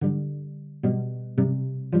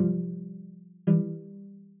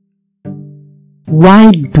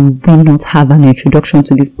Why do we not have an introduction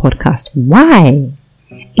to this podcast? Why?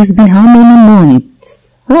 It's been how many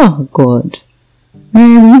months? Oh God.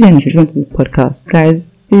 Man, we need an introduction to the podcast.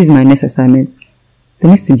 Guys, this is my next assignment.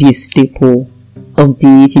 There needs to be a staple,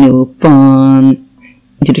 upbeat, fun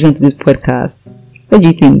introduction to this podcast. What do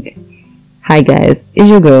you think? Hi guys, it's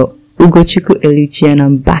your girl, Ugochukwu Eluchi, and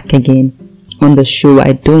I'm back again on the show.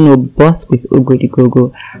 I don't know, but with Ugo the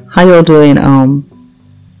Gogo. How y'all doing?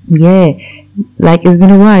 Yeah, like it's been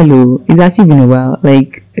a while, it's actually been a while.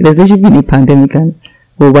 Like, there's literally been a pandemic, and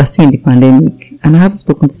well, we're still in the pandemic, and I haven't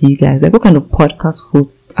spoken to you guys. Like, what kind of podcast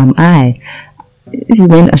host am I? This is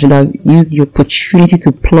when I should have used the opportunity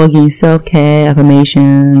to plug in self-care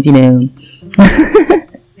affirmations,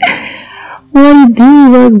 What you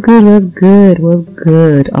do? What's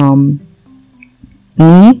good?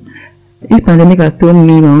 Me? This pandemic has told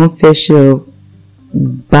me my own fair share of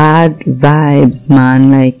bad vibes,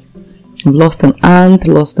 man. Like, I've lost an aunt,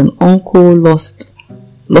 lost an uncle, lost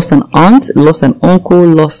an aunt, lost an uncle,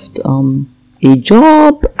 lost a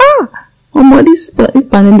job. This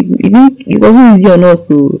pandemic, it wasn't easy on us,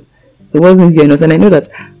 so it wasn't easy on us. And I know that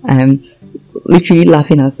I'm literally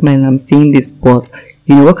laughing and smiling. I'm saying this, but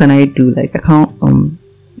what can I do? Like, I can't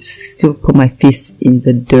still put my face in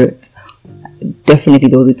the dirt. Definitely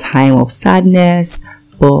there was a time of sadness,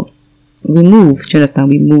 but we move. Do you understand?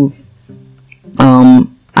 We move.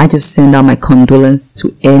 I just send out my condolence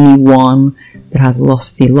to anyone that has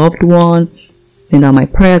lost a loved one. Send out my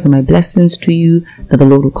prayers and my blessings to you, that the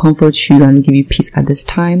Lord will comfort you and give you peace at this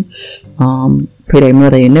time. Pray that you know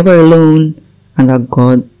that you're never alone and that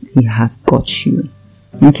God, He has got you.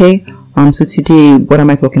 Okay? So today, what am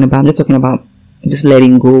I talking about? I'm just talking about just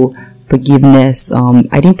letting go, forgiveness.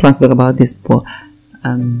 I didn't plan to talk about this, but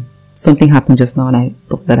something happened just now and I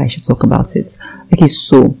thought that I should talk about it. Okay,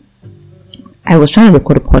 so I was trying to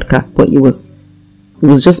record a podcast, but it was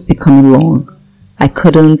just becoming long. I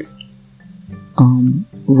couldn't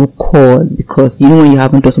record because when you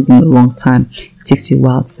haven't done something in a long time, it takes you a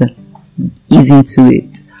while to ease into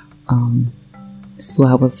it. So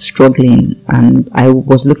I was struggling and I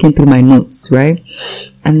was looking through my notes, right?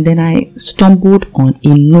 And then I stumbled on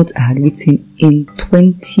a note I had written in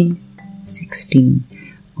 2016,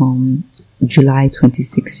 July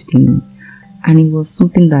 2016. And it was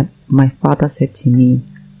something that my father said to me,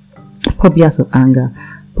 probably out of anger,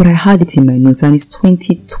 but I had it in my notes, and it's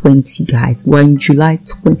 2020, guys. We're in July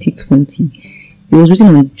 2020. It was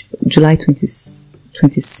written on July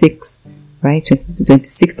 26th, right?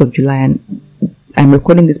 26th of July, and I'm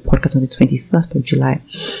recording this podcast on the 21st of July,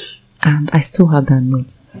 and I still have that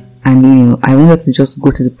note. And I wanted to just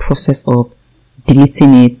go through the process of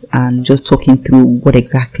deleting it and just talking through what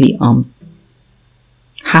exactly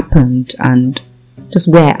happened and just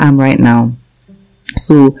where I am right now.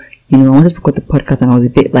 So I wanted to record the podcast, and I was a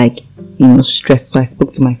bit like stressed. So I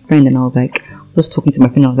spoke to my friend, and I was like, just talking to my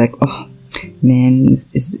friend, I was like, oh man,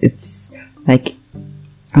 it's like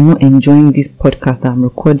I'm not enjoying this podcast that I'm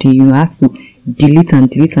recording. I had to delete and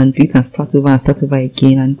start over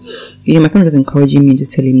again. And my friend was encouraging me,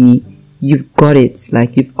 just telling me, you've got it.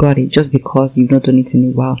 Like, you've got it. Just because you've not done it in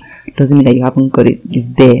a while doesn't mean that you haven't got it. It's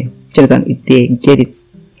there. Just it's there. Get it.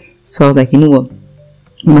 So I was like, you know what?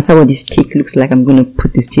 No matter what this take looks like, I'm going to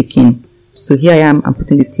put this take in. So here I am. I'm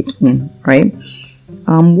putting this take in, right?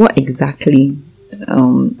 What exactly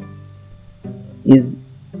does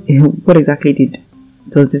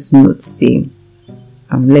this note say?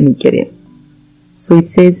 Let me get it. So it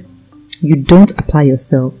says, you don't apply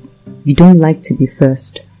yourself. You don't like to be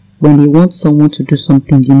first. When you want someone to do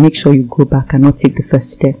something, you make sure you go back and not take the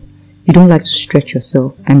first step. You don't like to stretch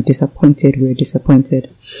yourself. I'm disappointed. We're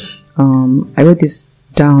disappointed. I wrote this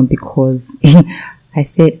down because I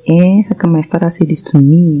said, how can my father say this to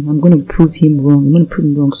me? I'm going to prove him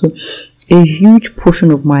wrong. So a huge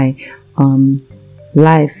portion of my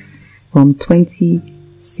life from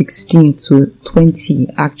 2016 to 20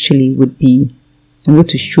 actually would be, I'm going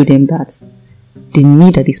to show them that the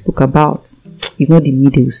me that they spoke about is not the me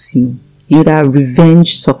they will see. That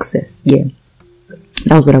revenge success. Yeah,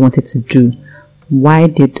 that was what I wanted to do.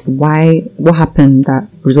 What happened that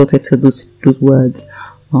resulted to those words?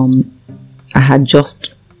 I had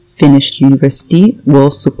just finished university,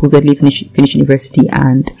 supposedly finished university,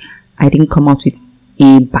 and I didn't come out with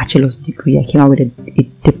a bachelor's degree. I came out with a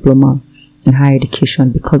diploma in higher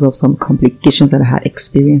education because of some complications that I had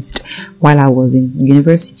experienced while I was in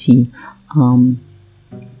university.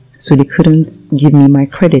 So they couldn't give me my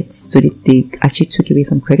credits. So they actually took away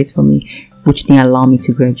some credits from me, which didn't allow me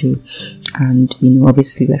to graduate. And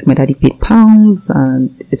obviously, like, my daddy paid pounds,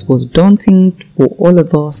 and it was daunting for all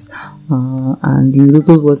of us. And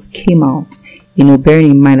those words came out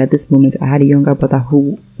bearing in mind at this moment, I had a younger brother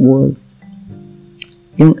who was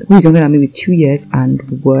younger than me with 2 years, and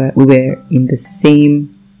we were in the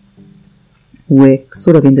same, we're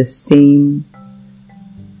sort of in the same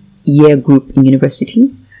year group in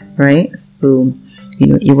university, right? So,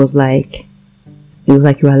 it was like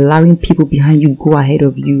you're allowing people behind you go ahead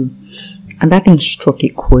of you. And that thing struck a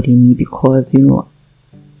chord in me because,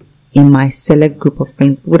 in my select group of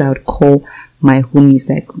friends, what I would call my homies,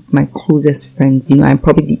 like my closest friends, I'm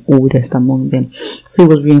probably the oldest among them. So it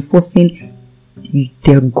was reinforcing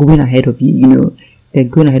they're going ahead of you, they're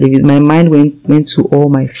going ahead of you. My mind went to all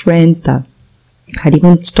my friends that had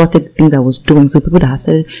even started things I was doing. So people that had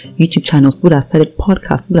started YouTube channels, people that had started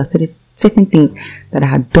podcasts, people that started certain things that I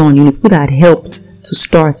had done, people that had helped to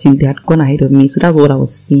start, they had gone ahead of me. So that's what I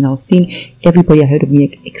was seeing. I was seeing everybody ahead of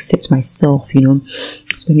me except myself,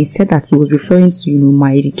 So when he said that, he was referring to,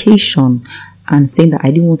 my education and saying that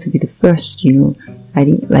I didn't want to be the first, I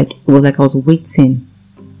didn't, like, it was like I was waiting.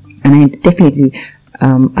 And I definitely,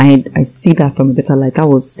 I see that from a better light. That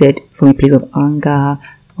was said from a place of anger,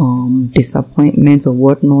 disappointment or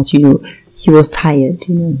whatnot. He was tired.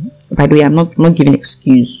 By the way, I'm not giving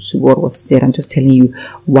excuse to what was said. I'm just telling you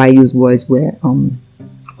why those words were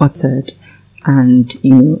uttered. And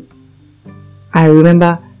I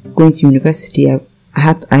remember going to university. I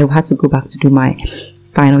had to go back to do my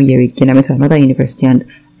final year again. I went to another university, and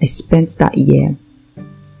I spent that year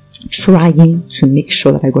trying to make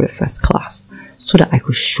sure that I got a first class so that I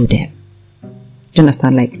could show them. Do you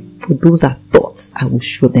understand? Like, for those that thought I would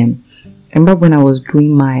show them. I remember when I was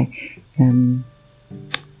doing my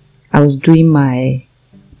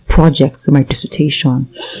project, so my dissertation,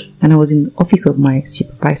 and I was in the office of my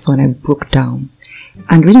supervisor, and I broke down.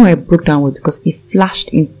 And the reason why I broke down was because it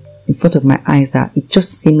flashed in front of my eyes that it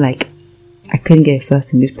just seemed like I couldn't get a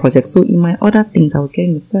first in this project. So in my other things, I was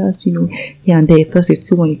getting the first, here and there, first a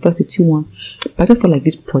 2-1, first a 2-1. But I just felt like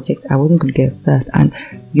this project, I wasn't going to get a first. And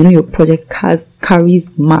your project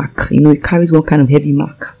carries mark, it carries one kind of heavy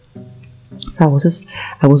mark. So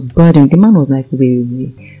I was burdened. The man was like,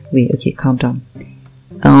 wait, okay, calm down.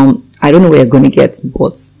 I don't know where you're going to get,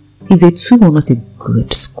 but is a 2-1 not a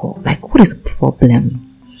good score? Like, what is the problem?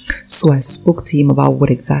 So I spoke to him about what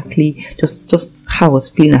exactly, just how I was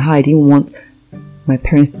feeling and how I didn't want my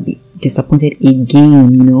parents to be disappointed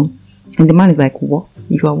again, And the man is like, what?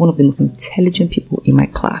 You are one of the most intelligent people in my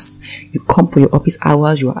class. You come for your office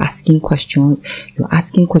hours, you're asking questions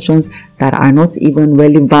that are not even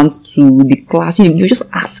relevant to the class. You're just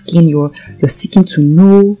asking, you're seeking to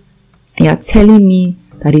know, and you're telling me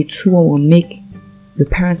that a 2-1 will make your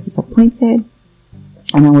parents disappointed.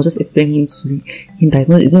 And I was just explaining to him that it's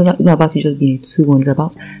not about it just being a 2-1, it's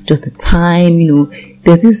about just the time,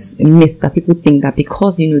 There's this myth that people think that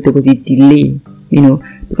because, there was a delay,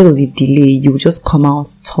 because there was a delay, you will just come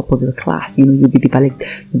out top of your class, you'll be the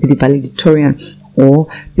valedictorian. Or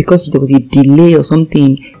because there was a delay or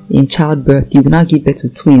something in childbirth, you will now give birth to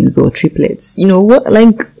twins or triplets. What,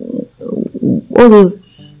 like, all those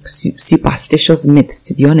superstitious myths,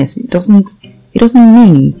 to be honest, it doesn't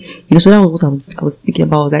mean, so that was what I was thinking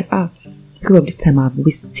about. Like, because of this time I've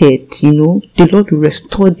wasted, the Lord will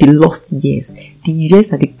restore the lost years, the years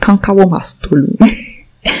that the cankerworm has stolen.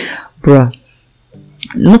 Bruh,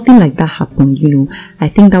 nothing like that happened. I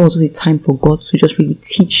think that was just a time for God to just really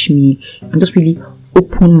teach me and just really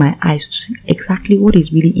open my eyes to see exactly what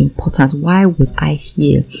is really important. Why was I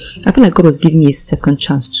here? I feel like God was giving me a second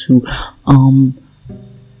chance to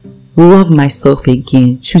love myself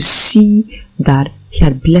again, to see that He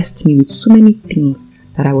had blessed me with so many things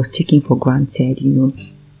that I was taking for granted.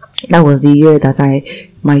 That was the year that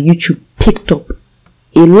my YouTube picked up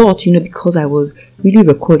a lot, because I was really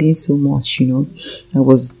recording so much. I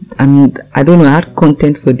don't know, I had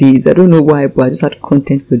content for days. I don't know why, but I just had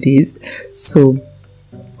content for days. So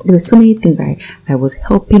there were so many things I was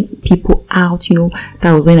helping people out,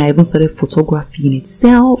 that was when I even started photography in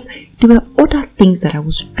itself. There were other things that I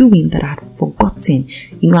was doing that I had forgotten.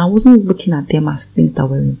 I wasn't looking at them as things that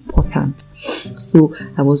were important. So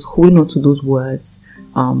I was holding on to those words.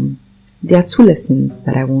 There are 2 lessons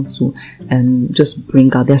that I want to just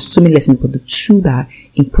bring out. There are so many lessons, but the 2 that are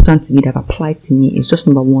important to me, that have applied to me, is just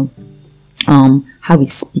number 1, how we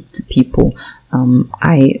speak to people.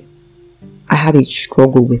 I have a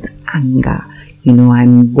struggle with anger.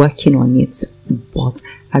 I'm working on it, but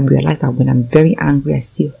I realize that when I'm very angry, I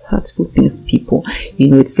say hurtful things to people.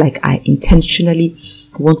 It's like I intentionally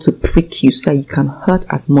want to prick you so that you can hurt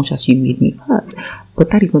as much as you made me hurt. But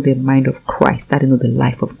that is not the mind of Christ. That is not the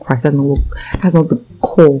life of Christ. That's not the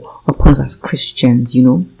call upon us as Christians.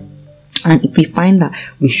 And if we find that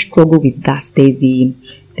we struggle with that, there's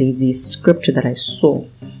a scripture that I saw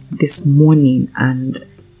this morning, and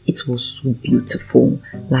it was so beautiful.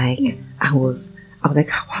 Like I was like,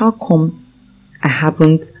 how come I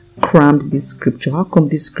haven't crammed this scripture? How come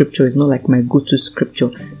this scripture is not like my go-to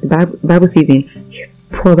scripture? The Bible says in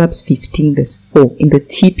Proverbs 15 verse 4 in the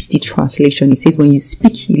TPT translation, it says, when you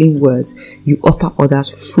speak healing words, you offer others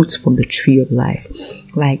fruit from the tree of life.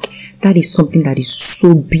 Like, that is something that is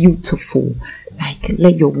so beautiful. Like,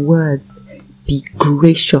 let your words be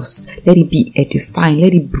gracious, let it be edifying,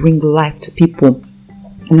 let it bring life to people.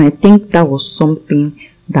 And I think that was something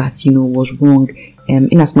that, was wrong,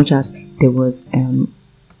 in as much as there was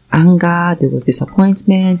anger, there was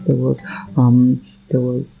disappointment, there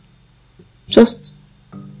was just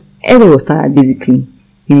everyone was tired, basically.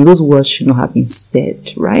 Those words should not have been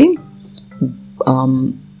said, right?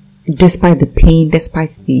 Despite the pain,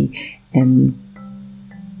 despite the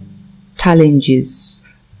challenges,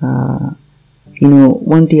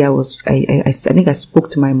 one day I think I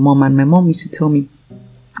spoke to my mom, and my mom used to tell me,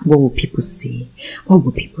 what will people say? What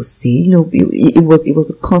will people say? It was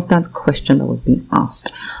a constant question that was being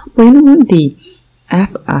asked. But one day I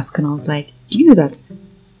had to ask, and I was like, do you know that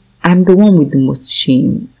I'm the one with the most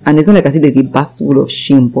shame? And it's not like I said there's a battle of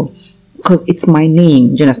shame, but because it's my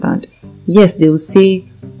name, do you understand? Yes, they will say,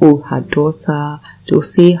 oh, her daughter, they'll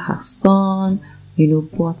say her son,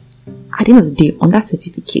 but at the end of the day, on that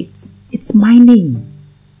certificate, it's my name.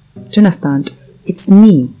 Do you understand? It's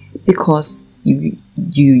me, because you've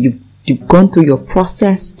gone through your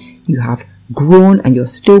process, you have grown, and you're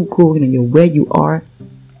still growing, and you're where you are.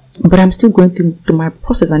 But I'm still going through my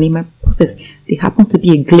process, and in my process, there happens to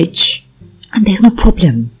be a glitch, and there's no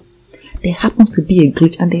problem. There happens to be a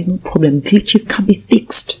glitch, and there's no problem. Glitches can be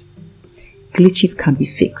fixed. Glitches can be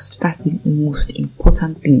fixed. That's the most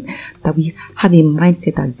important thing, that we have a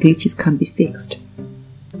mindset that glitches can be fixed.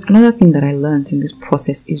 Another thing that I learned in this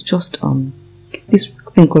process is just this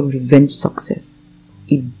thing called revenge success.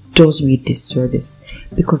 It does you a disservice,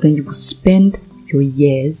 because then you will spend your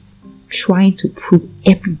years trying to prove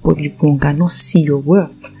everybody wrong and not see your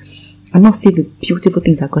worth, and not see the beautiful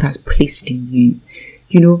things that God has placed in you.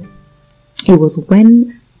 It was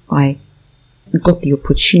when I got the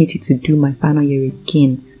opportunity to do my final year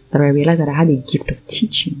again that I realized that I had a gift of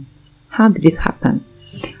teaching. How did this happen?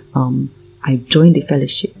 I joined the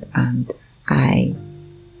fellowship, and I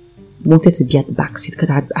wanted to be at the back seat, because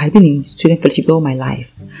I had been in student fellowships all my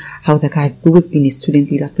life. I was like, I've always been a student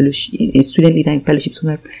leader in fellowships, so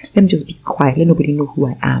like, let me just be quiet, let nobody know who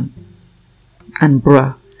I am. And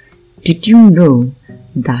bruh, did you know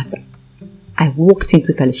that I walked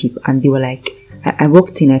into fellowship, and they were like, I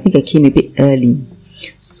walked in, I think I came a bit early,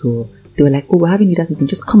 so they were like, oh, we're having leaders meeting,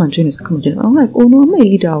 just come and join us, I'm like, oh no, I'm not a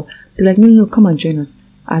leader. They're like, no, come and join us.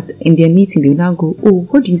 In their meeting, they will now go, oh,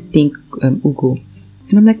 what do you think, Ugo?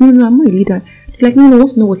 And I'm like, no, I'm not a leader. They're like, no, I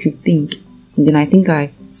want to know what you think. And then I think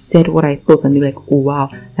I said what I thought, and they're like, oh wow,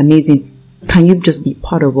 amazing. Can you just be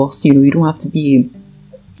part of us? You don't have to be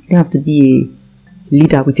a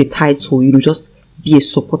leader with a title. Just be a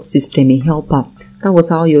support system, a helper. That was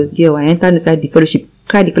how your girl. I entered inside the fellowship,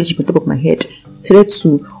 cried the fellowship on top of my head, started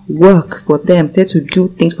to work for them, started to do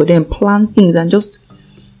things for them, plan things, and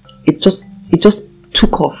it just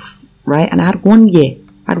took off, right? And I had 1 year.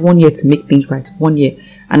 I had 1 year to make things right. 1 year.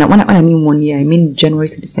 And when I mean 1 year, I mean January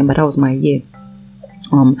to December. That was my year.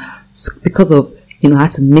 Because of, I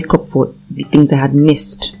had to make up for the things I had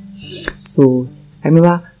missed. So I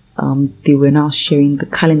remember they were now sharing the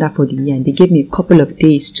calendar for the year, and they gave me a couple of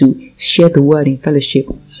days to share the word in fellowship.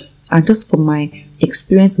 And just from my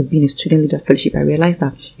experience of being a student leader fellowship, I realized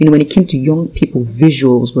that, when it came to young people,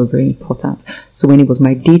 visuals were very important. So when it was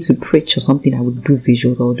my day to preach or something, I would do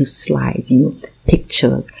visuals, I would do slides,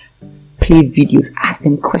 pictures, play videos, ask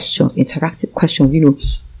them questions, interactive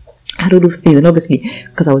questions, I had all those things. And obviously,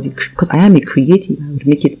 because I am a creative, I would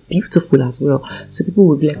make it beautiful as well. So people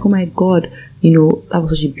would be like, oh my God, that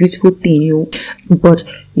was such a beautiful thing, But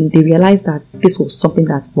they realized that this was something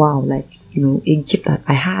that's, wow, like, a gift that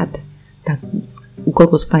I had, that God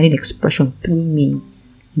was finding expression through me.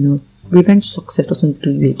 Revenge success doesn't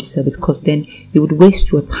do you a disservice, because then you would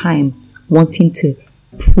waste your time wanting to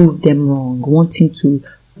prove them wrong, wanting to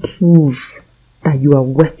prove that you are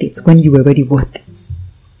worth it when you were already worth it.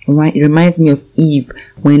 Right? It reminds me of Eve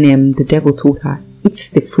when the devil told her, eat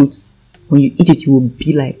the fruits. When you eat it, you will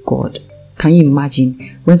be like God. Can you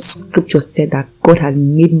imagine when scripture said that God had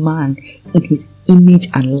made man in his image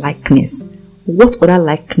and likeness? What other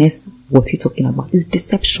likeness was he talking about? It's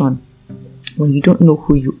deception. When you don't know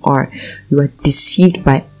who you are deceived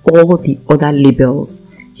by all the other labels.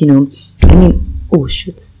 Oh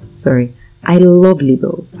shoot, sorry. I love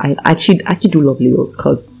labels. I actually do love labels,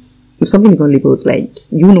 because if something is not labeled, like,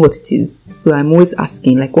 you know what it is. So I'm always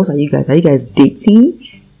asking, like, what are you guys? Are you guys dating?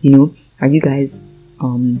 You know, are you guys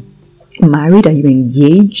married? Are you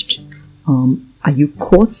engaged? Are you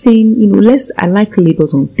courting? You know, I like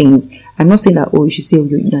labels on things. I'm not saying that, oh, you should say, oh,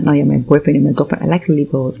 now you're my boyfriend and my girlfriend. I like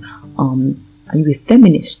labels. Are you a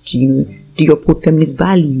feminist? You know, do you uphold feminist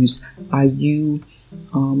values? Are you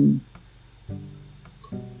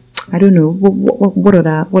I don't know, what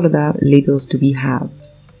other labels do we have?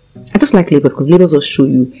 I just like labels, because labels will show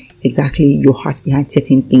you exactly your heart behind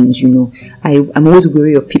certain things. You know, I'm always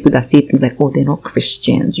wary of people that say things like, oh, they're not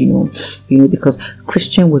Christians, you know, because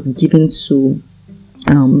Christian was given to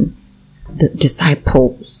the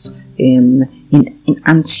disciples in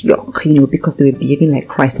Antioch, you know, because they were behaving like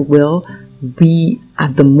Christ. Well, we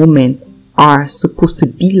at the moment are supposed to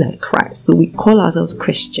be like Christ, so we call ourselves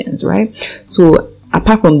Christians, right? So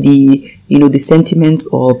apart from the, you know, the sentiments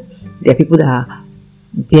of there are people that are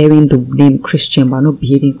bearing the name Christian but not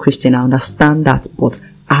behaving Christian, I understand that, but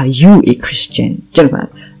are you a Christian? Gentlemen,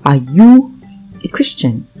 are you a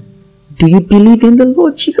Christian? Do you believe in the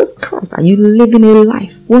Lord Jesus Christ? Are you living a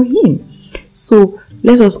life for Him? So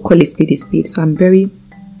let's just call it spade a spade. So I'm very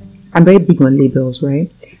big on labels,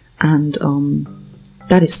 right? And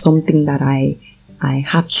that is something that I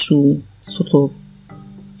had to sort of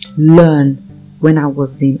learn when I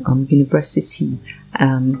was in university.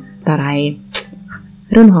 That I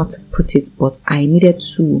don't know how to put it, but I needed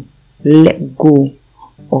to let go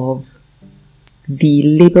of the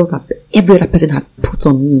labels that every other person had put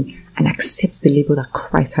on me and accept the label that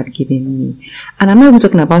Christ had given me. And I'm not even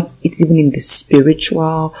talking about it even in the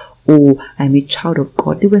spiritual, or I'm a child of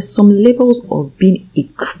God. There were some labels of being a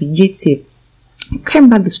creative. You can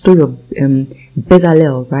remember the story of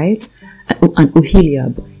Bezalel, right? And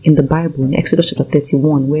Oholiab in the Bible, in Exodus chapter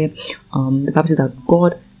 31, where the Bible says that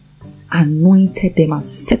God anointed them and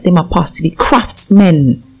set them apart to be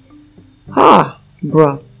craftsmen. Bruh.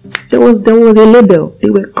 There was a label. They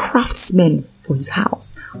were craftsmen for His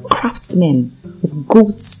house. Craftsmen of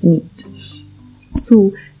goldsmith.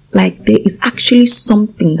 So, like, there is actually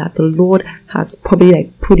something that the Lord has probably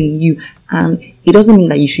like put in you, and it doesn't mean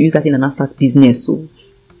that you should use that in an start business,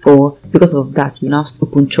 or because of that you now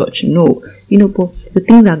open church. No, you know, but the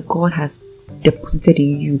things that God has deposited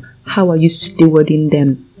in you, how are you stewarding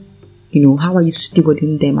them? You know, how are you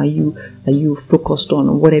stewarding them? Are you focused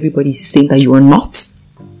on what everybody's saying that you are not?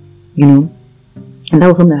 You know, and that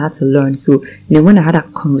was something I had to learn. So, you know, when I had a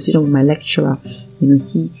conversation with my lecturer, you know,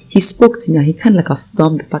 he spoke to me and he kind of like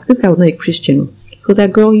affirmed the fact this guy was not a Christian. He was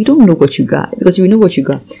like, girl, you don't know what you got, because if you know what you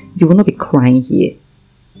got, you will not be crying here.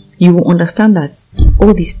 You will understand that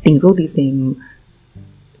all these things, all these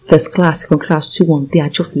first class, second class, 2-1, they are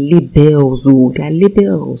just labels. Oh, they are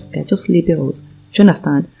labels. They are just labels. Do you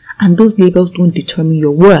understand? And those labels don't determine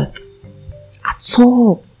your worth at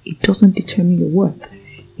all. It doesn't determine your worth.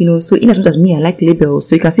 You know, so in as much as me, I like labels.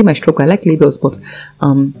 So you can see my struggle. I like labels, but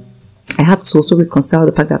I have to also reconcile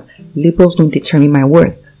the fact that labels don't determine my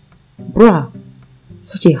worth. Bruh,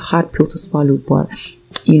 such a hard pill to swallow. But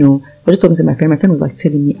you know, I was just talking to my friend. My friend was like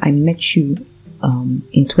telling me, I met you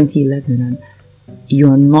in 2011, and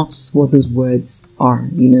you are not what those words are.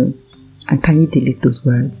 You know, and can you delete those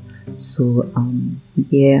words? So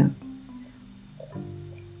yeah.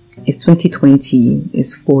 It's 2020,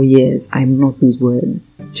 it's 4 years, I'm not those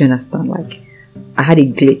words. Do you understand? Like, I had a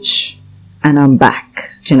glitch and I'm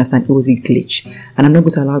back. Do you understand? It was a glitch. And I'm not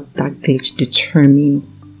going to allow that glitch determine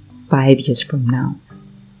 5 years from now.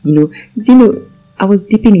 You know, do you know, I was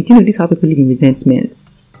deep in it. Do you know this is how people live in resentment?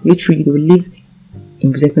 Literally, they will live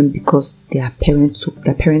in resentment because their parents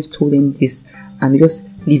told them this, and they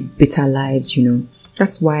just live bitter lives, you know.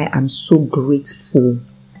 That's why I'm so grateful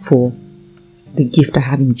for the gift I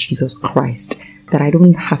have in Jesus Christ, that I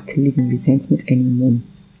don't have to live in resentment anymore.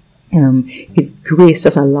 His grace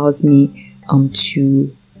just allows me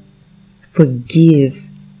to forgive,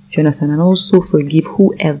 do you understand, and also forgive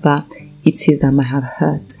whoever it is that might have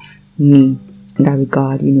hurt me in that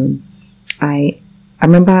regard. You know, I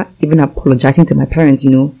remember even apologizing to my parents,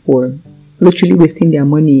 you know, for literally wasting their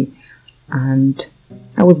money, and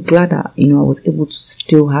I was glad that, you know, I was able to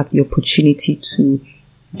still have the opportunity to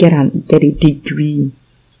get a degree.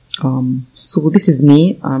 So this is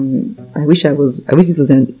me. I wish this was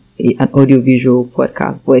an audio visual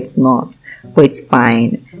podcast, but it's not. But it's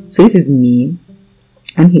fine. So this is me.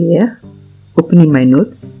 I'm here opening my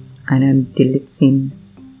notes and I'm deleting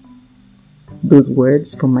those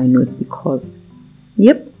words from my notes because,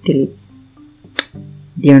 yep, delete.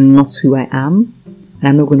 They are not who I am, and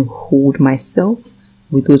I'm not going to hold myself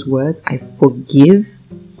with those words. I forgive,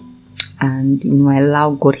 and I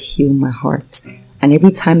allow God heal my heart. And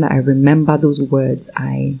every time that I remember those words,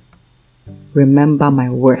 I remember my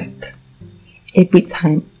worth. Every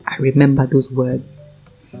time I remember those words,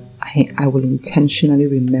 I will intentionally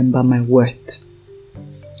remember my worth.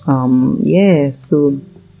 So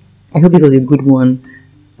I hope this was a good one.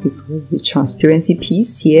 This was the transparency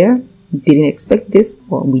piece here. Didn't expect this,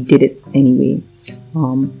 but we did it anyway.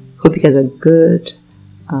 Hope you guys are good.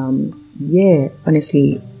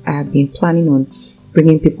 Honestly, I have been planning on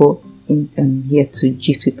bringing people in here to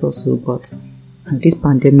gist with us, but this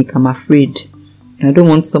pandemic, I'm afraid, and I don't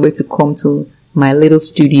want somebody to come to my little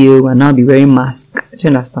studio and I'll be wearing mask. Do you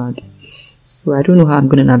understand? So I don't know how I'm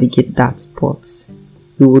going to navigate that, but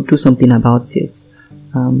we will do something about it.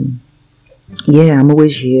 I'm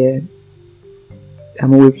always here.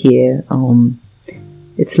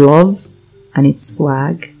 It's love and it's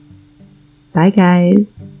swag. Bye,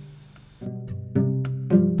 guys.